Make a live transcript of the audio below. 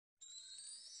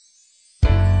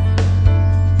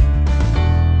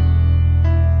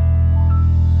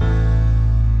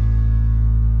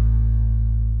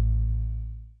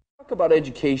about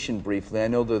education briefly? I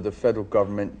know that the federal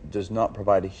government does not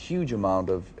provide a huge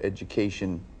amount of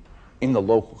education in the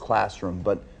local classroom,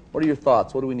 but what are your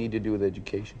thoughts? What do we need to do with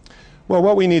education? Well,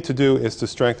 what we need to do is to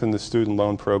strengthen the student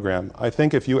loan program. I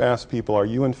think if you ask people, are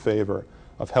you in favor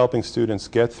of helping students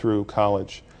get through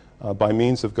college by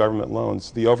means of government loans,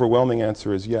 the overwhelming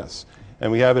answer is yes.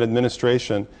 And we have an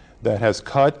administration that has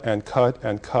cut and cut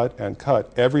and cut and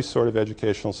cut every sort of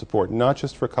educational support, not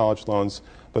just for college loans,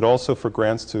 but also for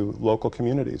grants to local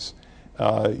communities.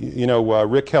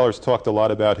 Rick Keller's talked a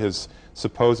lot about his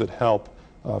supposed help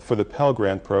for the Pell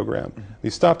Grant program. He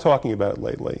stopped talking about it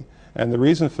lately. And the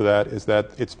reason for that is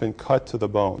that it's been cut to the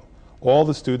bone. All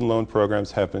the student loan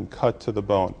programs have been cut to the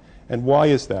bone. And why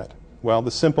is that? Well,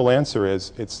 the simple answer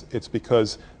is it's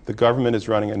because the government is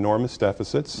running enormous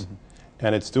deficits,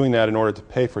 and it's doing that in order to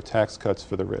pay for tax cuts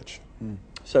for the rich.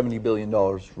 $70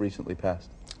 billion recently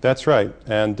passed. That's right,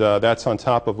 and that's on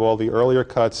top of all the earlier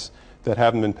cuts that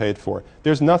haven't been paid for.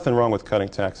 There's nothing wrong with cutting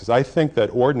taxes. I think that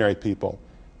ordinary people,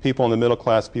 people in the middle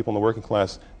class, people in the working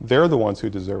class, they're the ones who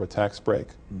deserve a tax break.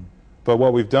 But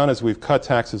what we've done is we've cut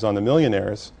taxes on the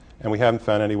millionaires, and we haven't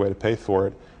found any way to pay for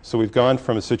it. So we've gone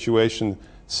from a situation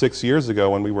 6 years ago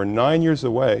when we were 9 years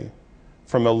away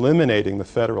from eliminating the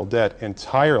federal debt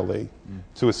entirely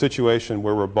to a situation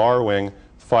where we're borrowing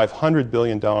 $500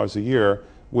 billion a year,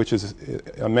 which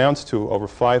amounts to over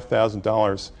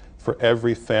 $5,000 for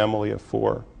every family of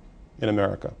 4 in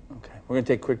America. Okay, we're going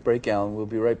to take a quick break, Alan. We'll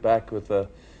be right back with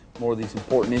more of these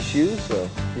important issues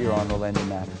here on Orlando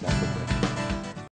Matters after the break.